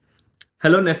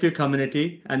Hello, nephew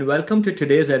community, and welcome to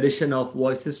today's edition of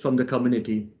Voices from the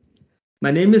Community.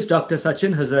 My name is Dr.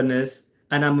 Sachin Hazarnes,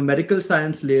 and I'm a medical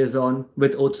science liaison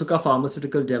with Otsuka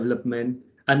Pharmaceutical Development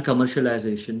and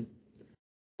Commercialization.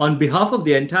 On behalf of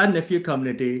the entire nephew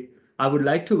community, I would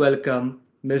like to welcome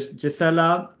Ms.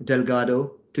 Gisela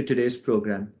Delgado to today's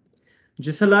program.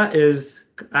 Gisela is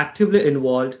actively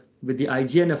involved with the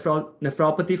IgA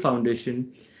Nephropathy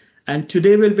Foundation, and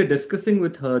today we'll be discussing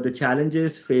with her the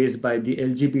challenges faced by the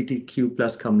LGBTQ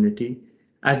plus community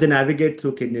as they navigate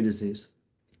through kidney disease.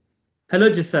 Hello,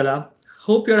 Gisela.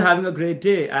 Hope you're having a great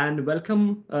day and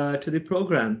welcome to the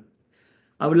program.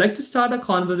 I would like to start a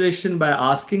conversation by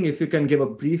asking if you can give a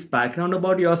brief background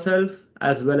about yourself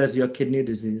as well as your kidney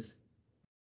disease.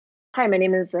 Hi, my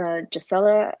name is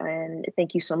Gisela, and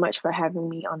thank you so much for having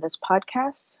me on this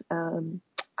podcast.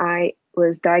 I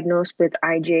was diagnosed with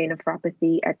IgA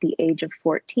nephropathy at the age of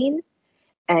 14,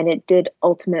 and it did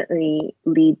ultimately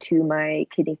lead to my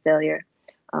kidney failure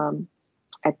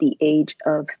at the age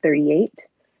of 38.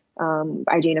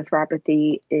 IgA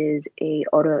nephropathy is a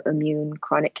autoimmune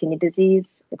chronic kidney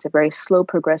disease. It's a very slow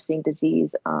progressing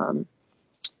disease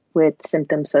with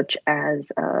symptoms such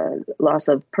as loss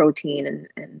of protein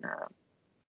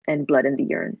and blood in the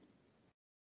urine.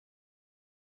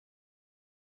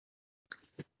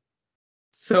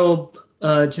 So,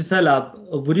 Gisela,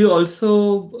 would you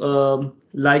also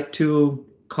like to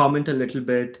comment a little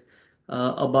bit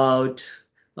about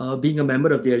being a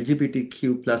member of the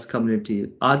LGBTQ plus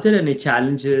community? Are there any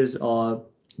challenges or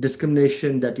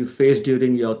discrimination that you faced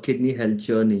during your kidney health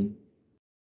journey?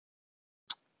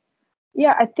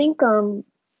 Yeah, I think, one,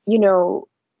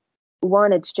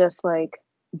 it's just like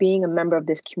being a member of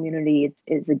this community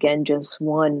is again, just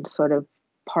one sort of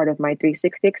part of my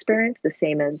 360 experience, the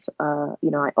same as, I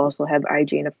also have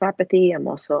IgA nephropathy. I'm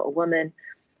also a woman.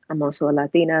 I'm also a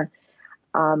Latina.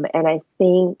 And I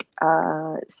think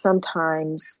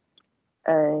sometimes,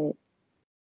 even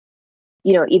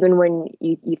when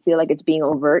you feel like it's being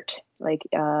overt, like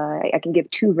I can give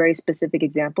two very specific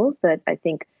examples that I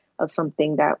think of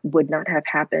something that would not have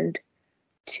happened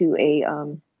to a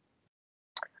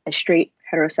straight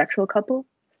heterosexual couple.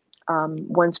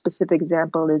 One specific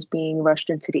example is being rushed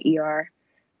into the ER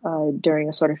during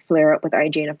a sort of flare up with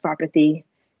IgA nephropathy,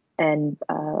 and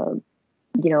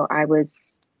I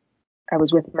was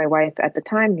with my wife at the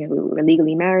time. We were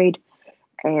legally married,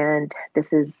 and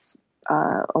this is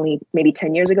only maybe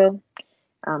 10 years ago.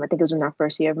 I think it was in our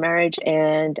first year of marriage,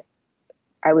 and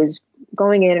I was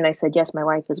going in and I said, yes, my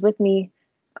wife is with me.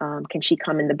 Can she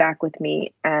come in the back with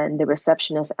me? And the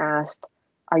receptionist asked,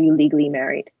 are you legally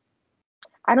married?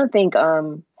 I don't think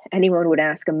anyone would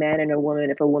ask a man and a woman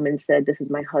if a woman said, this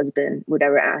is my husband, would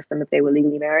ever ask them if they were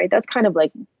legally married. That's kind of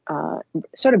like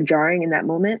sort of jarring in that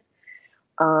moment.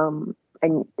 And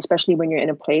especially when you're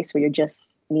in a place where you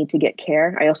just need to get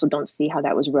care. I also don't see how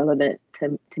that was relevant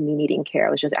to me needing care.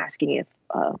 I was just asking if,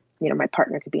 my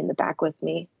partner could be in the back with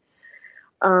me.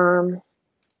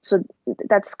 So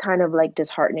that's kind of like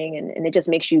disheartening, and it just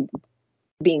makes you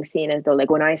being seen as though, like,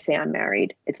 when I say I'm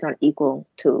married, it's not equal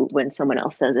to when someone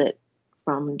else says it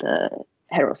from the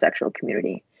heterosexual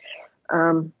community.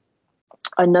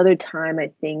 Another time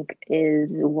I think is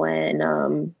when,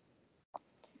 and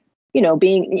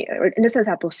this has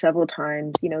happened several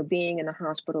times, being in a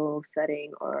hospital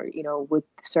setting or, with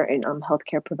certain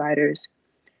healthcare providers,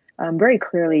 very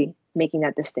clearly making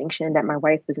that distinction that my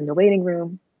wife is in the waiting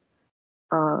room.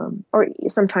 Or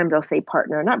sometimes I'll say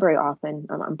partner, not very often.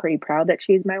 I'm pretty proud that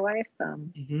she's my wife.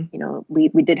 We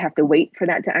did have to wait for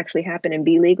that to actually happen and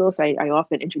be legal. So I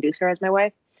often introduce her as my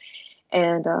wife.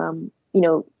 And,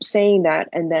 saying that,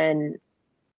 and then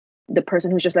the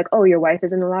person who's just like, oh, your wife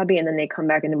is in the lobby. And then they come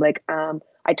back and they're like,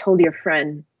 I told your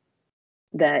friend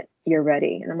that you're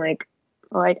ready. And I'm like,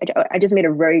 well, I just made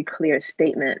a very clear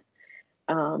statement.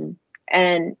 And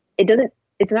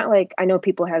it's not like, I know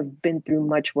people have been through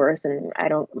much worse, and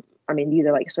these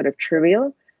are like sort of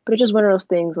trivial, but it's just one of those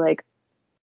things like,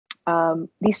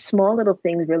 these small little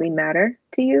things really matter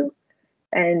to you.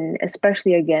 And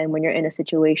especially again, when you're in a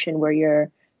situation where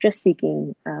you're just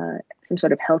seeking some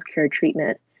sort of healthcare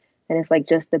treatment, and it's like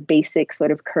just the basic sort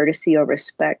of courtesy or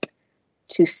respect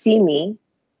to see me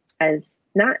as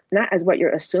not as what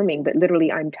you're assuming, but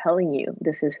literally I'm telling you,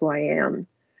 this is who I am.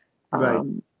 Right.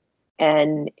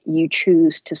 And you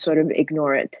choose to sort of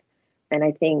ignore it. And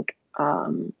I think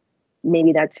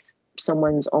maybe that's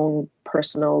someone's own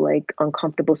personal, like,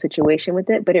 uncomfortable situation with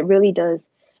it, but it really does,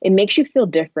 it makes you feel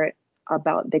different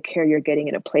about the care you're getting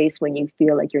in a place when you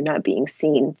feel like you're not being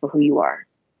seen for who you are.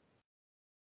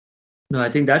 No, I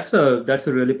think that's a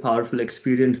really powerful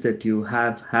experience that you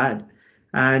have had.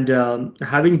 And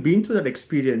having been through that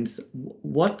experience,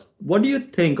 what do you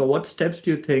think, or what steps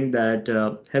do you think that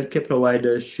healthcare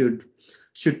providers should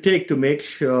take to make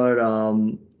sure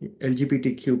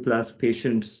LGBTQ plus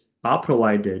patients are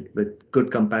provided with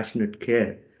good, compassionate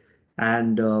care?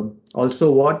 And also,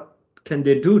 what can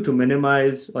they do to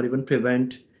minimize or even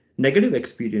prevent negative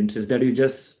experiences that you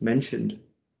just mentioned?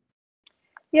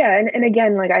 Yeah, and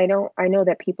again, like I know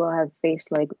that people have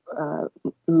faced like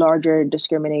larger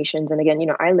discriminations, and again,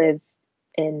 I live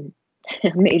in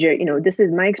major, this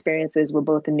is my experiences were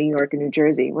both in New York and New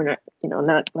Jersey. We're not,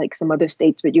 not like some other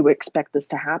states, but you would expect this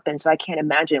to happen. So I can't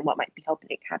imagine what might be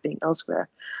happening elsewhere.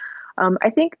 I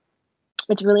think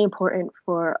it's really important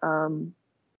for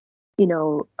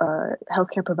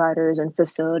healthcare providers and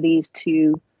facilities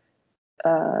to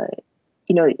uh,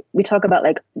 we talk about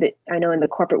like I know in the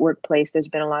corporate workplace, there's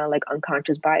been a lot of like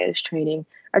unconscious bias training.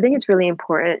 I think it's really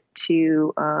important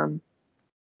to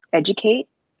educate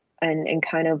and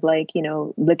kind of like,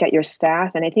 look at your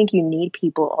staff. And I think you need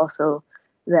people also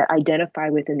that identify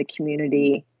within the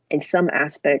community in some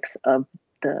aspects of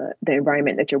the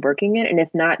environment that you're working in. And if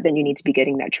not, then you need to be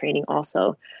getting that training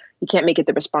also. You can't make it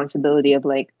the responsibility of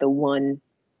like the one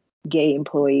gay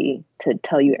employee to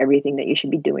tell you everything that you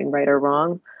should be doing right or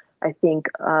wrong. I think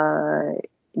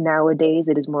nowadays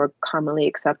it is more commonly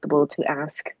acceptable to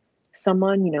ask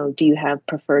someone, do you have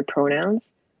preferred pronouns?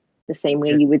 The same way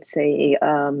you Yes. would say,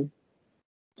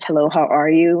 hello, how are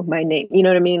you? My name, you know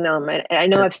what I mean? I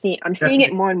know Yes, I'm seeing it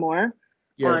definitely. more and more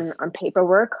Yes. on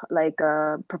paperwork, like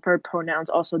preferred pronouns.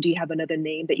 Also, do you have another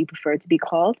name that you prefer to be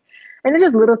called? And there's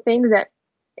just little things that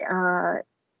uh,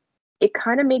 it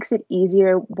kind of makes it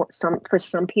easier for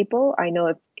some people. I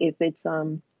know if it's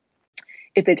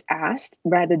asked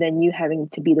rather than you having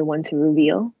to be the one to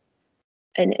reveal.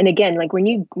 And again, like when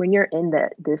you're in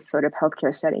this sort of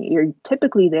healthcare setting, you're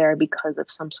typically there because of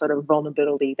some sort of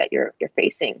vulnerability that you're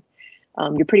facing.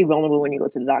 You're pretty vulnerable when you go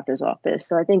to the doctor's office.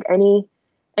 So I think any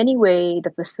way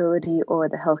the facility or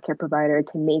the healthcare provider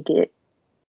to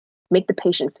make the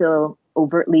patient feel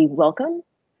overtly welcome,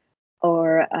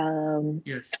 or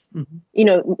Yes. Mhm.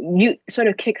 you sort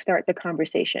of kickstart the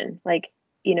conversation, like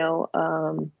you know,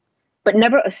 but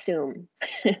never assume.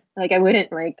 Like I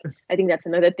wouldn't like. I think that's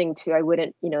another thing too. I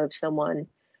wouldn't, if someone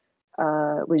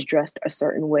was dressed a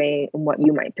certain way and what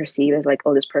you might perceive as like,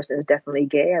 oh, this person is definitely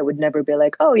gay. I would never be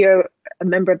like, oh, you're a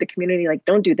member of the community. Like,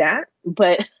 don't do that.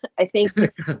 But I think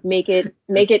make Yes.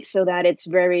 it so that it's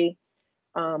very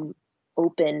um,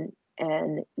 open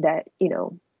and that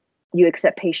you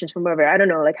accept patients from wherever. I don't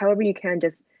know, like however you can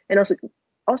just and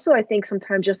also I think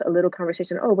sometimes just a little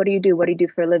conversation. Oh, what do you do? What do you do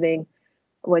for a living?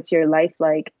 What's your life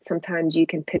like? Sometimes you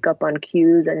can pick up on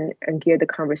cues and gear the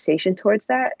conversation towards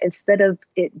that instead of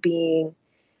it being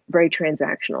very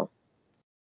transactional.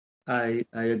 I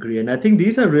agree, and I think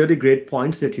these are really great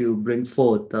points that you bring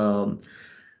forth.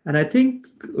 And I think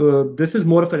this is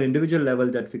more of an individual level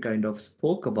that we kind of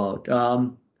spoke about.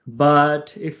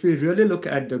 But if we really look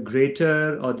at the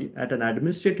greater or at an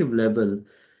administrative level,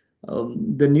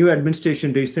 the new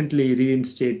administration recently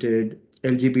reinstated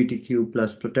LGBTQ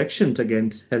plus protections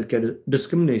against healthcare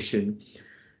discrimination.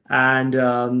 And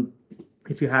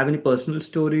if you have any personal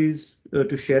stories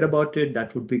to share about it,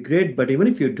 that would be great. But even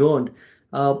if you don't,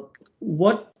 uh,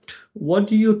 what what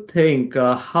do you think?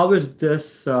 How is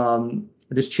this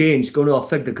change going to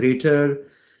affect the greater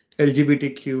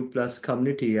LGBTQ plus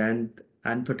community and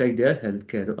protect their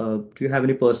healthcare? Do you have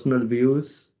any personal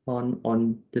views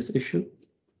on this issue?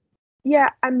 Yeah,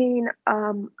 I mean,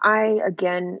 I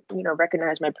again,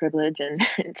 recognize my privilege and,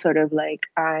 and sort of like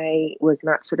I was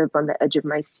not sort of on the edge of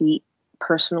my seat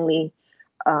personally,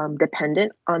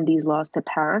 dependent on these laws to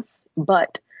pass,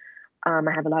 but I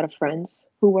have a lot of friends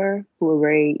who were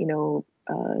very,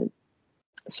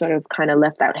 sort of kind of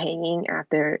left out hanging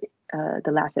after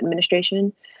the last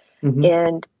administration. Hmm.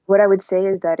 And what I would say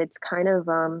is that it's kind of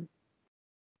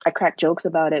I crack jokes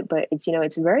about it, but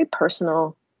it's very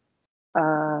personal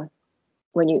uh,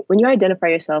 when you identify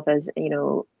yourself as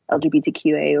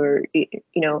LGBTQA or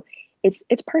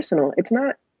it's personal. It's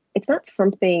not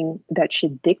something that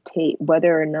should dictate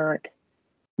whether or not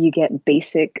you get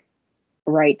basic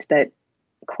rights that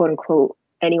quote unquote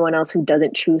anyone else who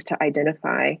doesn't choose to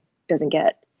identify doesn't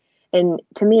get. And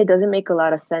to me, it doesn't make a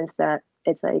lot of sense that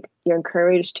it's like you're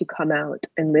encouraged to come out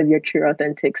and live your true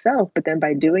authentic self, but then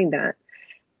by doing that,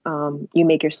 you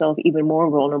make yourself even more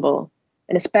vulnerable.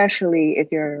 And especially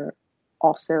if you're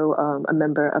also a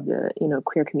member of the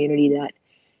queer community that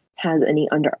has any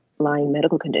underlying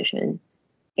medical condition,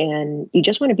 and you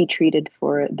just want to be treated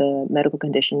for the medical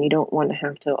condition. You don't want to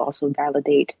have to also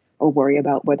validate or worry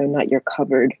about whether or not you're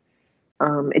covered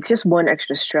It's just one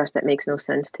extra stress that makes no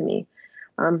sense to me.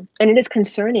 And it is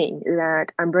concerning that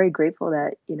I'm very grateful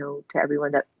that, to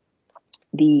everyone that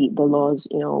the laws,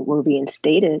 were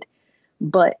reinstated,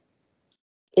 but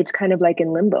it's kind of like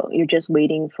in limbo. You're just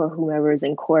waiting for whomever's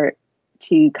in court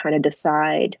to kind of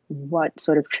decide what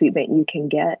sort of treatment you can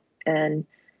get. And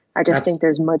I just think Abs-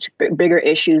 there's much bigger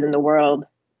issues in the world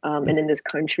and in this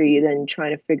country than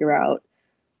trying to figure out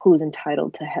who's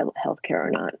entitled to health care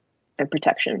or not and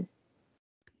protection.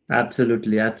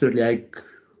 Absolutely, absolutely.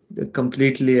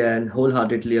 Completely and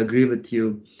wholeheartedly agree with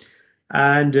you.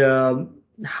 And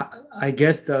I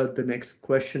guess the next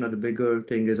question or the bigger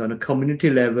thing is on a community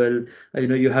level.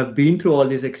 You have been through all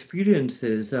these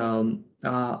experiences.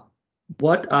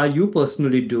 What are you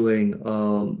personally doing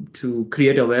to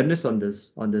create awareness on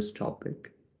this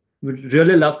topic? Would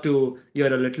really love to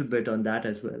hear a little bit on that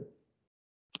as well.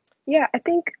 Yeah, I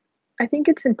think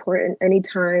it's important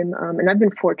anytime, and I've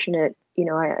been fortunate.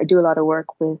 I do a lot of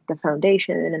work with the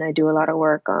foundation, and I do a lot of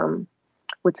work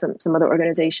with some other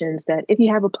organizations. That if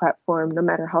you have a platform, no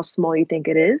matter how small you think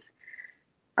it is,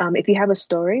 if you have a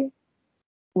story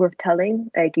worth telling,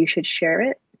 like you should share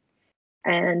it.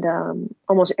 And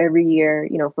almost every year,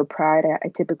 for Pride, I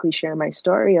typically share my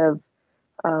story of,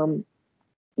 um,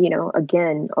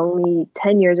 again, only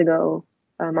 10 years ago,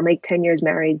 I make 10 years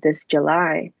married this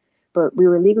July, but we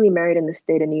were legally married in the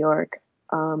state of New York.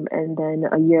 And then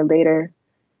a year later,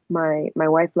 my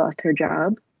wife lost her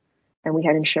job and we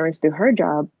had insurance through her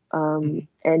job. Mhm.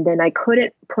 And then I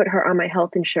couldn't put her on my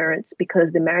health insurance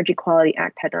because the Marriage Equality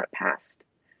Act had not passed.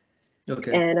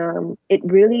 Okay. And it's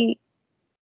really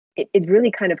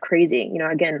kind of crazy,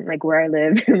 again, like where I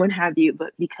live and what have you.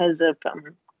 But because of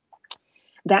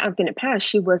that act didn't pass,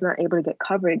 she was not able to get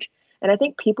coverage. And I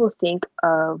think people think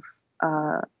of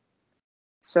uh,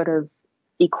 sort of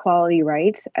equality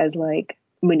rights as like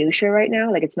minutia right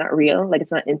now, like it's not real, like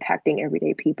it's not impacting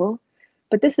everyday people.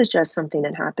 But this is just something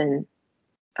that happened,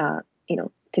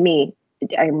 to me.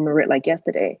 I remember it like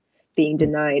yesterday, being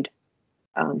denied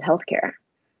healthcare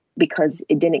because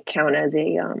it didn't count as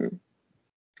a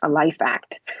life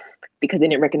act because they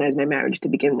didn't recognize my marriage to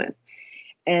begin with.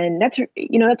 And that's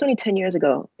only 10 years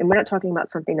ago. And we're not talking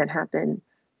about something that happened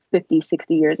 50,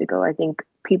 60 years ago. I think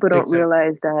people don't Exactly.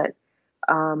 realize that,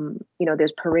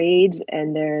 there's parades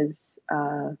and there's,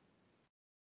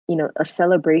 a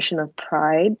celebration of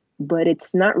pride, but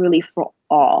it's not really for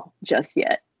all just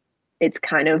yet. It's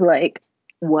kind of like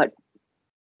what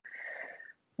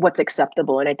what's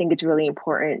acceptable. And I think it's really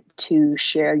important to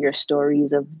share your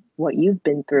stories of what you've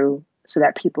been through so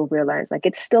that people realize like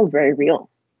it's still very real.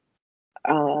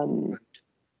 Um,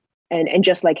 and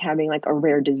just like having like a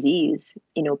rare disease,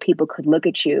 people could look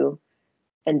at you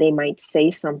and they might say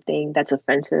something that's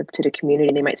offensive to the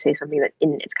community. They might say something that,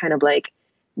 and it's kind of like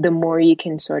the more you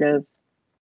can sort of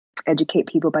educate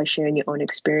people by sharing your own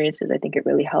experiences, I think it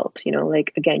really helps.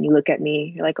 Like again, you look at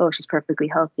me, you're like, oh, she's perfectly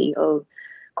healthy. Oh,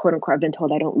 quote unquote, I've been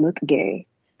told I don't look gay.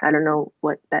 I don't know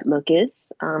what that look is.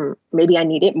 Maybe I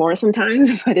need it more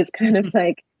sometimes, but it's kind of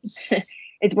like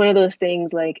it's one of those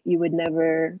things like you would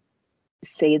never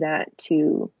say that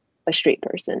to a straight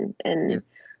person. And Yes.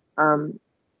 um,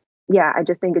 yeah, I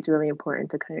just think it's really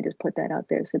important to kind of just put that out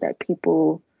there so that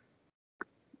people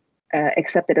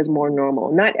accept it as more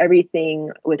normal. Not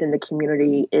everything within the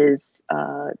community is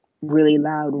really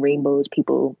loud rainbows,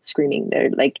 people screaming. They're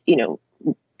like,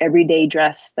 everyday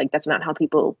dress. Like that's not how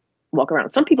people walk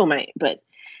around. Some people might, but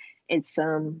it's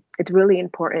really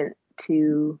important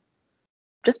to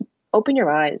just open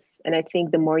your eyes. And I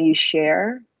think the more you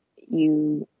share,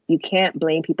 you can't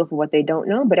blame people for what they don't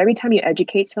know. But every time you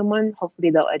educate someone, hopefully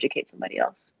they'll educate somebody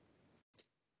else.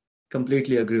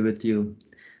 Completely agree with you.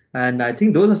 And I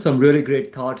think those are some really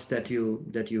great thoughts that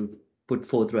you put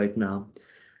forth right now.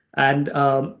 And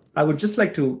I would just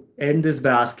like to end this by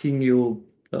asking you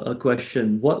a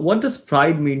question. What does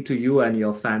pride mean to you and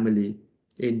your family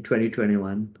in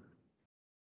 2021?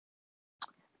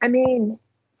 I mean,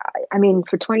 I mean,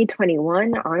 for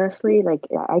 2021, honestly, like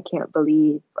I can't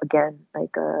believe again,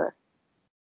 like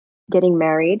getting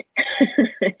married,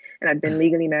 and I've been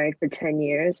legally married for 10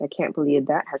 years. I can't believe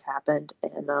that has happened,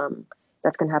 and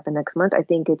that's gonna happen next month. I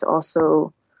think it's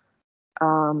also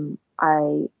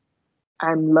I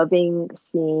I'm loving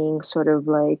seeing sort of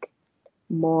like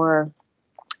more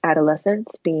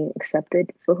adolescents being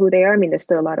accepted for who they are. I mean, there's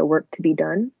still a lot of work to be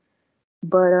done,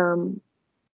 but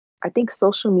I think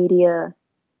social media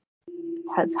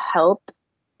has helped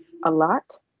a lot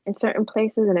in certain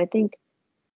places, and I think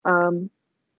um,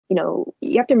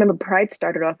 you have to remember Pride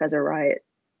started off as a riot.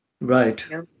 Right.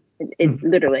 You know, it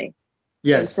literally. And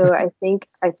Yes, so I think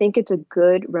it's a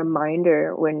good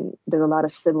reminder when there's a lot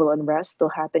of civil unrest still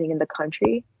happening in the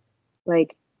country,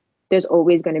 like there's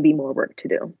always going to be more work to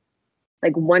do.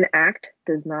 Like one act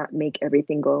does not make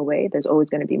everything go away. There's always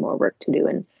going to be more work to do.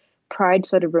 And pride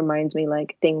sort of reminds me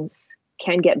like things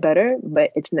can get better, but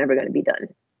it's never going to be done.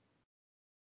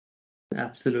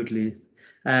 absolutely.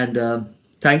 And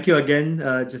thank you again,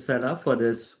 Gisela, for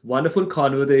this wonderful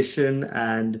conversation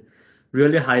and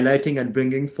really highlighting and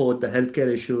bringing forth the healthcare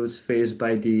issues faced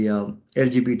by the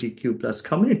LGBTQ plus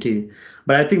community.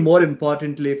 But I think more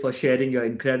importantly, for sharing your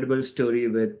incredible story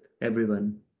with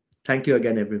everyone. Thank you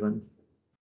again, everyone.